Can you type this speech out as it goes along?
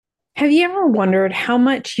Have you ever wondered how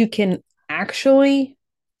much you can actually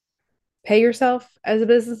pay yourself as a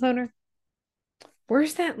business owner?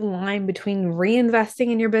 Where's that line between reinvesting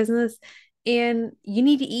in your business and you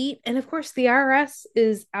need to eat? And of course, the IRS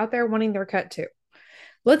is out there wanting their cut too.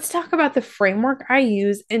 Let's talk about the framework I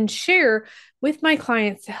use and share with my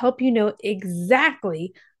clients to help you know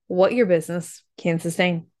exactly what your business can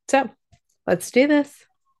sustain. So let's do this.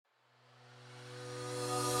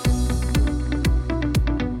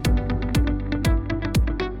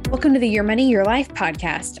 Welcome to the Your Money, Your Life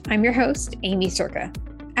podcast. I'm your host, Amy Circa.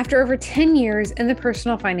 After over 10 years in the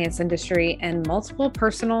personal finance industry and multiple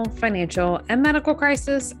personal, financial, and medical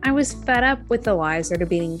crises, I was fed up with the lies that are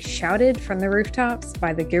being shouted from the rooftops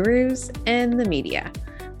by the gurus and the media.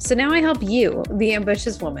 So now I help you, the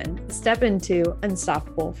ambitious woman, step into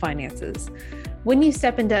unstoppable finances. When you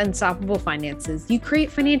step into unstoppable finances, you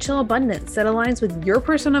create financial abundance that aligns with your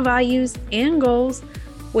personal values and goals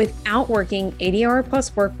without working 80-hour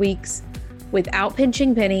plus work weeks, without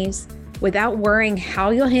pinching pennies, without worrying how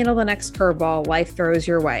you'll handle the next curveball life throws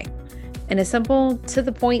your way. In a simple, to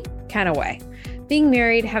the point kind of way. Being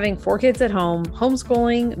married, having 4 kids at home,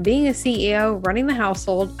 homeschooling, being a CEO, running the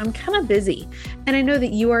household, I'm kind of busy. And I know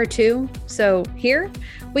that you are too. So here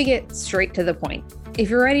we get straight to the point. If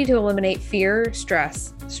you're ready to eliminate fear,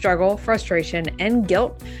 stress, struggle, frustration, and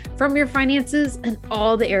guilt from your finances and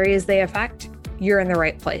all the areas they affect, you're in the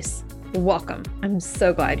right place. Welcome. I'm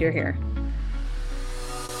so glad you're here.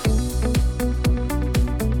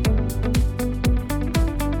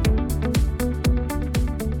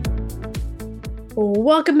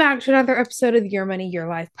 Welcome back to another episode of the Your Money, Your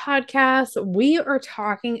Life podcast. We are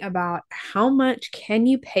talking about how much can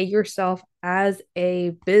you pay yourself as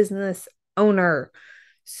a business owner.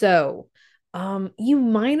 So, you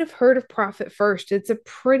might have heard of Profit First. It's a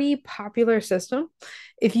pretty popular system.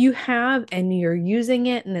 If you have and you're using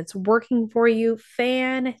it and it's working for you,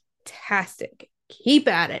 fantastic. Keep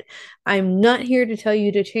at it. I'm not here to tell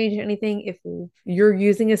you to change anything if you're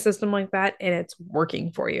using a system like that and it's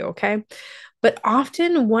working for you, okay? But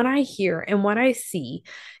often what I hear and what I see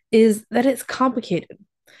is that it's complicated.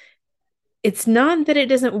 It's not that it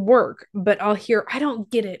doesn't work, but I'll hear, I don't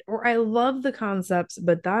get it, or I love the concepts,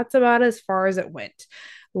 but that's about as far as it went.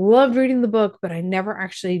 Loved reading the book, but I never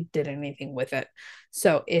actually did anything with it.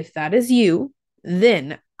 So if that is you,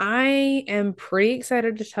 then I am pretty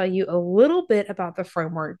excited to tell you a little bit about the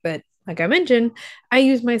framework that, like I mentioned, I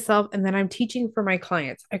use myself and then I'm teaching for my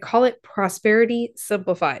clients. I call it Prosperity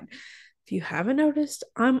Simplified. If you haven't noticed,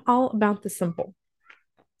 I'm all about the simple.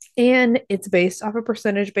 And it's based off of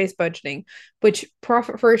percentage based budgeting, which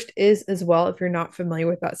Profit First is as well. If you're not familiar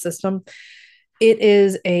with that system, it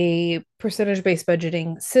is a percentage based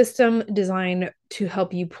budgeting system designed to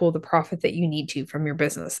help you pull the profit that you need to from your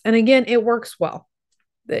business. And again, it works well.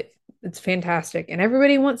 It's fantastic. And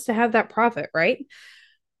everybody wants to have that profit, right?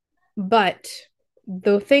 But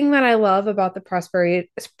the thing that I love about the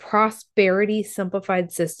prosperity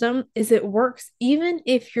simplified system is it works even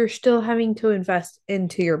if you're still having to invest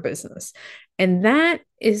into your business. And that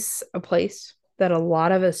is a place that a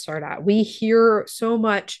lot of us start at. We hear so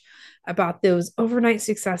much about those overnight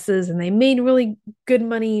successes and they made really good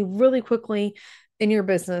money really quickly in your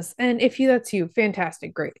business. And if that's you,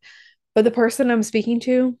 fantastic, great. But the person I'm speaking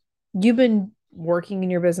to, you've been working in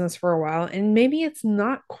your business for a while and maybe it's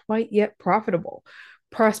not quite yet profitable.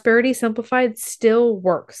 Prosperity Simplified still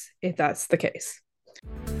works if that's the case.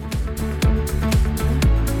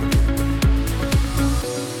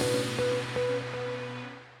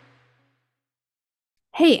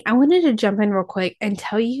 Hey, I wanted to jump in real quick and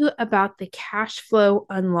tell you about the Cash Flow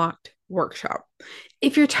Unlocked workshop.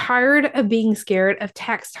 If you're tired of being scared of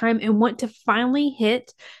tax time and want to finally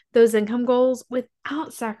hit those income goals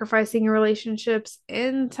without sacrificing your relationships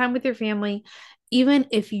and time with your family, even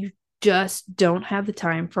if you just don't have the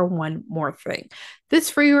time for one more thing, this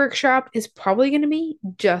free workshop is probably going to be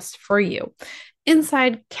just for you.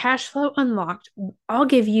 Inside Cash Flow Unlocked, I'll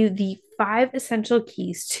give you the 5 essential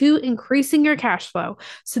keys to increasing your cash flow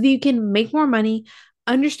so that you can make more money,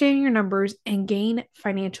 understand your numbers, and gain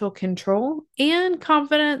financial control and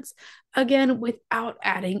confidence, again, without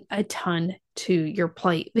adding a ton to your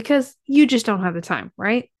plate because you just don't have the time,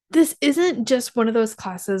 right? This isn't just one of those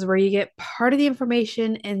classes where you get part of the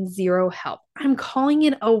information and zero help. I'm calling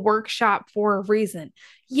it a workshop for a reason.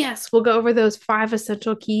 Yes, we'll go over those 5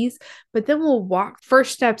 essential keys, but then we'll walk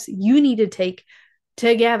first steps you need to take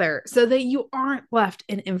together so that you aren't left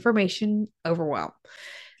in information overwhelm.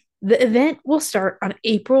 The event will start on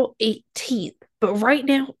April 18th, but right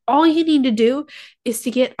now, all you need to do is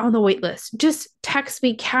to get on the wait list. Just text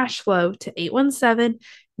me cash flow to 817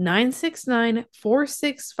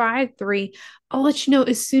 969-4653. I'll let you know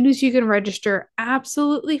as soon as you can register,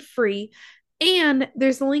 absolutely free. And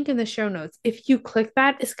there's a link in the show notes. If you click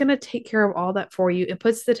that, it's going to take care of all that for you. It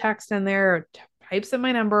puts the text in there, types in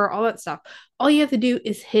my number, all that stuff. All you have to do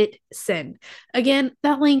is hit send. Again,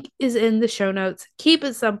 that link is in the show notes. Keep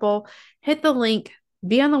it simple. Hit the link,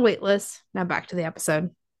 be on the wait list. Now back to the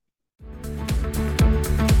episode.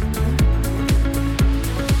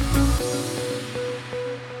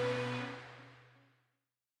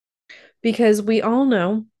 Because we all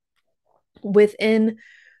know within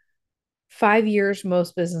 5 years,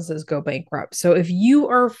 most businesses go bankrupt. So if you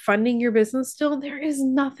are funding your business still, there is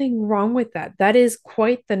nothing wrong with that. That is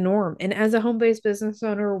quite the norm. And as a home based business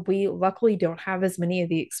owner, we luckily don't have as many of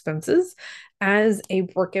the expenses as a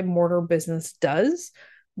brick and mortar business does.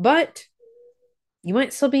 But you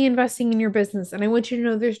might still be investing in your business. And I want you to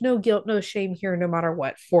know there's no guilt, no shame here, no matter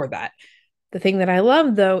what, for that. The thing that I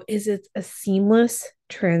love though is it's a seamless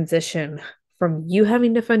transition from you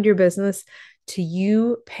having to fund your business to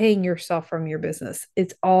you paying yourself from your business.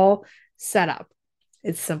 It's all set up.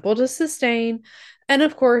 It's simple to sustain. And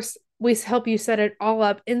of course, we help you set it all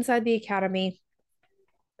up inside the academy.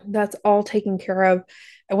 That's all taken care of.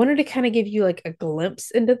 I wanted to kind of give you like a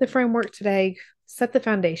glimpse into the framework today, set the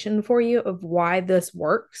foundation for you of why this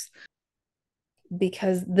works,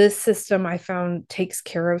 because this system I found takes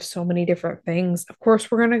care of so many different things. Of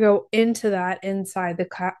course, we're going to go into that inside the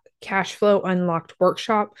Cash Flow Unlocked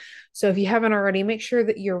workshop. So if you haven't already, make sure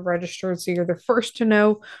that you're registered so you're the first to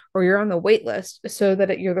know, or you're on the wait list so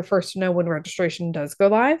that you're the first to know when registration does go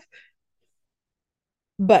live.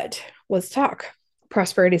 But let's talk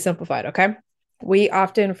Prosperity Simplified, okay? We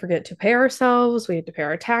often forget to pay ourselves, we have to pay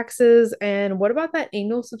our taxes. And what about that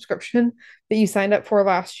annual subscription that you signed up for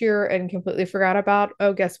last year and completely forgot about?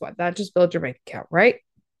 Oh, guess what? That just builds your bank account, right?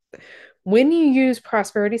 When you use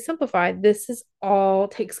Prosperity Simplified, this is all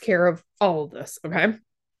takes care of all of this, okay?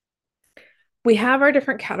 We have our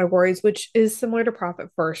different categories, which is similar to Profit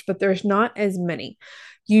First, but there's not as many.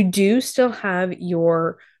 You do still have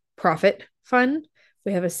your profit fund.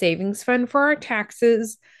 We have a savings fund for our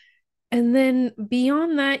taxes. And then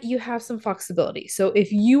beyond that, you have some flexibility. So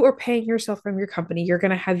if you are paying yourself from your company, you're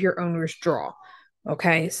going to have your owner's draw.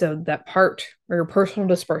 Okay. So that part or your personal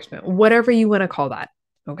disbursement, whatever you want to call that.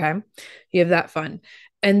 Okay. You have that fund.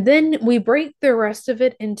 And then we break the rest of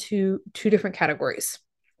it into two different categories.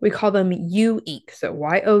 We call them You Inc. So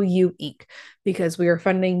YOU Inc. because we are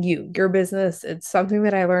funding you, your business. It's something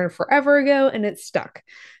that I learned forever ago and it's stuck.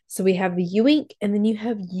 So we have the You Inc. and then you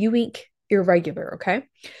have You Inc. Irregular. Okay.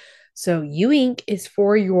 So You Inc. is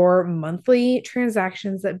for your monthly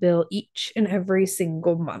transactions that bill each and every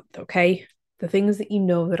single month. Okay. The things that you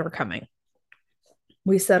know that are coming.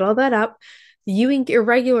 We set all that up. The You Inc.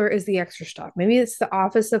 Irregular is the extra stuff. Maybe it's the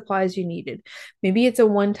office supplies you needed. Maybe it's a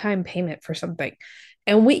one-time payment for something.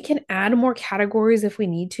 And we can add more categories if we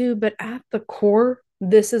need to, but at the core,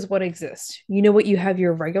 this is what exists. You know what? You have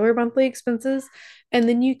your regular monthly expenses, and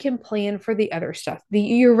then you can plan for the other stuff,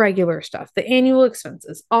 the irregular stuff, the annual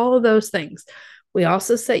expenses, all of those things. We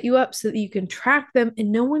also set you up so that you can track them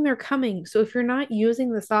and know when they're coming. So if you're not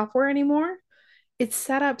using the software anymore, it's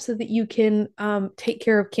set up so that you can take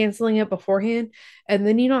care of canceling it beforehand, and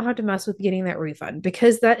then you don't have to mess with getting that refund,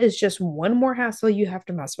 because that is just one more hassle you have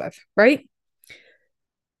to mess with, right?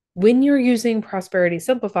 When you're using Prosperity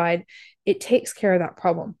Simplified, it takes care of that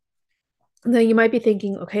problem. Now you might be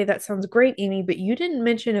thinking, okay, that sounds great, Amy, but you didn't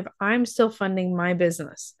mention if I'm still funding my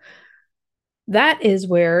business. That is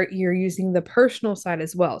where you're using the personal side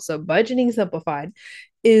as well. So Budgeting Simplified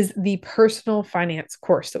is the personal finance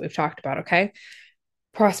course that we've talked about, okay?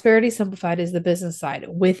 Prosperity Simplified is the business side.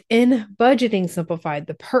 Within Budgeting Simplified,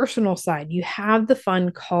 the personal side, you have the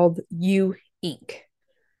fund called You Inc.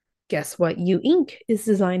 Guess what You Inc. is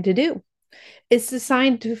designed to do? It's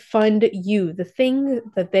designed to fund you. The thing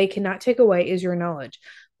that they cannot take away is your knowledge,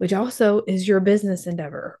 which also is your business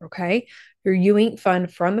endeavor. Okay. Your You Inc.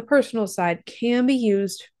 fund from the personal side can be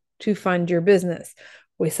used to fund your business.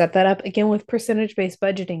 We set that up again with percentage based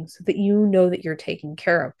budgeting so that you know that you're taken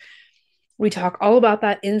care of. We talk all about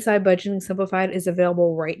that inside Budgeting Simplified is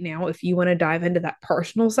available right now. If you want to dive into that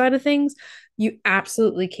personal side of things, you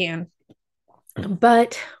absolutely can.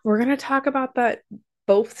 But we're going to talk about that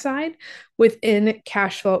both side within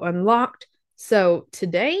Cash Flow Unlocked. So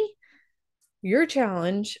today, your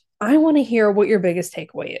challenge, I want to hear what your biggest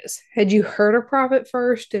takeaway is. Had you heard of Profit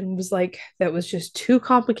First and was like, that was just too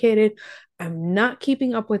complicated? I'm not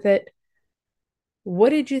keeping up with it.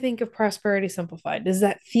 What did you think of Prosperity Simplified? Does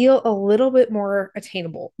that feel a little bit more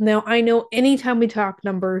attainable? Now, I know anytime we talk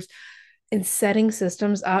numbers and setting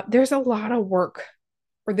systems up, there's a lot of work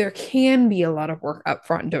or there can be a lot of work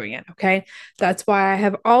upfront doing it. Okay. That's why I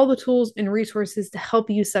have all the tools and resources to help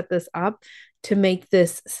you set this up to make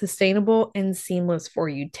this sustainable and seamless for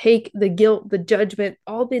you. Take the guilt, the judgment,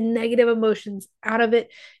 all the negative emotions out of it.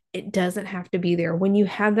 It doesn't have to be there. When you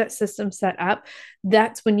have that system set up,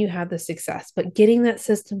 that's when you have the success. But getting that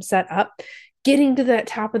system set up, getting to that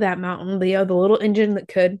top of that mountain, the little engine that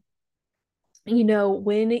could,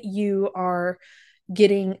 when you are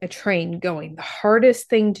getting a train going, the hardest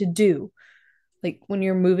thing to do, like when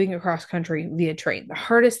you're moving across country via train, the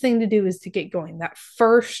hardest thing to do is to get going. That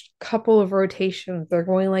first couple of rotations, they're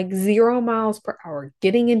going like 0 miles per hour.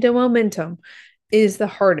 Getting into momentum is the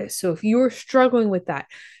hardest. So if you're struggling with that,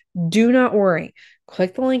 do not worry.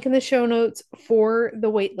 Click the link in the show notes for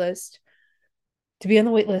the waitlist to be on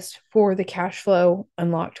the waitlist for the Cash Flow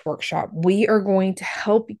Unlocked workshop. We are going to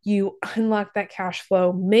help you unlock that cash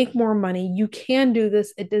flow, make more money. You can do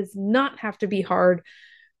this. It does not have to be hard.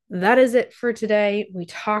 That is it for today. We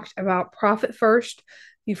talked about Profit First.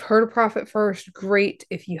 You've heard of Profit First. Great.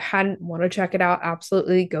 If you hadn't, want to check it out,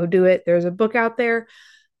 absolutely go do it. There's a book out there.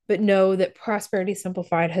 But know that Prosperity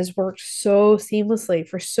Simplified has worked so seamlessly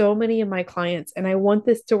for so many of my clients. And I want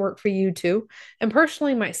this to work for you too. And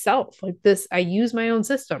personally, myself, like this, I use my own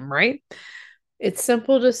system, right? It's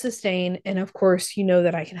simple to sustain. And of course, you know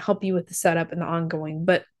that I can help you with the setup and the ongoing.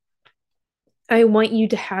 But I want you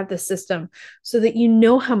to have the system so that you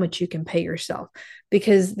know how much you can pay yourself.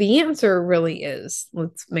 Because the answer really is,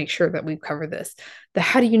 let's make sure that we cover this. The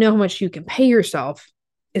how do you know how much you can pay yourself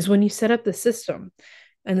is when you set up the system.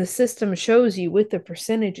 And the system shows you with the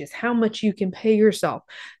percentages how much you can pay yourself.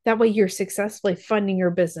 That way you're successfully funding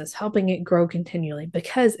your business, helping it grow continually.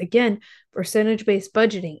 Because again, percentage-based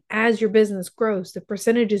budgeting, as your business grows, the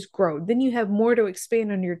percentages grow. Then you have more to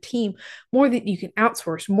expand on your team, more that you can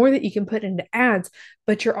outsource, more that you can put into ads,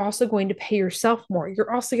 but you're also going to pay yourself more.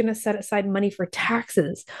 You're also going to set aside money for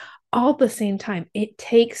taxes all at the same time. It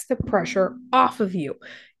takes the pressure off of you.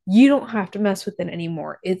 You don't have to mess with it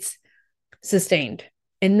anymore. It's sustained.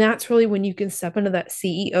 And that's really when you can step into that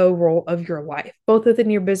CEO role of your life, both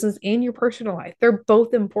within your business and your personal life. They're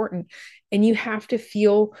both important. And you have to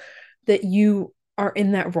feel that you are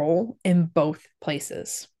in that role in both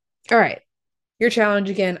places. All right. Your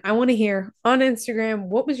challenge again. I want to hear on Instagram,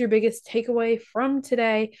 what was your biggest takeaway from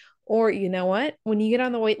today? Or you know what? When you get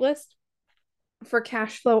on the wait list for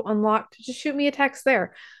Cash Flow Unlocked, just shoot me a text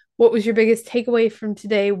there. What was your biggest takeaway from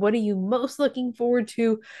today? What are you most looking forward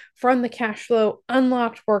to from the Cash Flow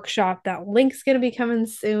Unlocked workshop? That link's going to be coming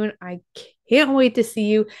soon. I can't wait to see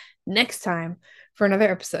you next time for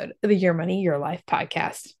another episode of the Your Money, Your Life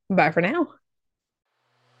podcast. Bye for now.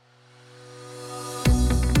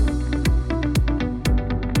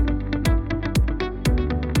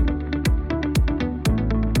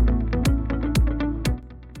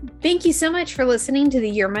 Thank you so much for listening to the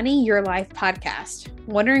Your Money, Your Life podcast.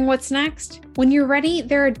 Wondering what's next? When you're ready,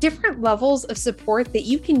 there are different levels of support that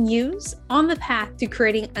you can use on the path to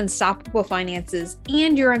creating unstoppable finances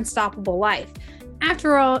and your unstoppable life.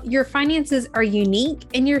 After all, your finances are unique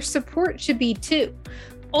and your support should be too.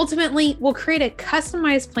 Ultimately, we'll create a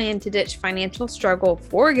customized plan to ditch financial struggle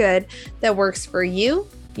for good that works for you,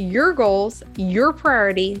 your goals, your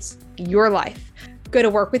priorities, your life. Go to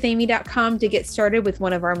workwithamy.com to get started with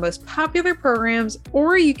one of our most popular programs,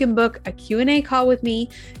 or you can book a Q&A call with me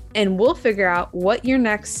and we'll figure out what your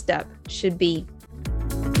next step should be.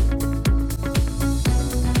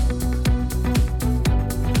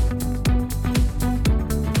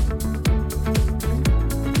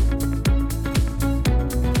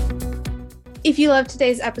 If you loved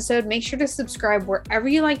today's episode, make sure to subscribe wherever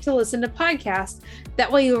you like to listen to podcasts. That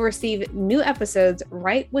way you'll receive new episodes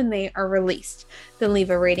right when they are released. Then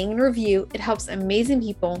leave a rating and review. It helps amazing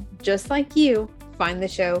people just like you find the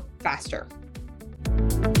show faster.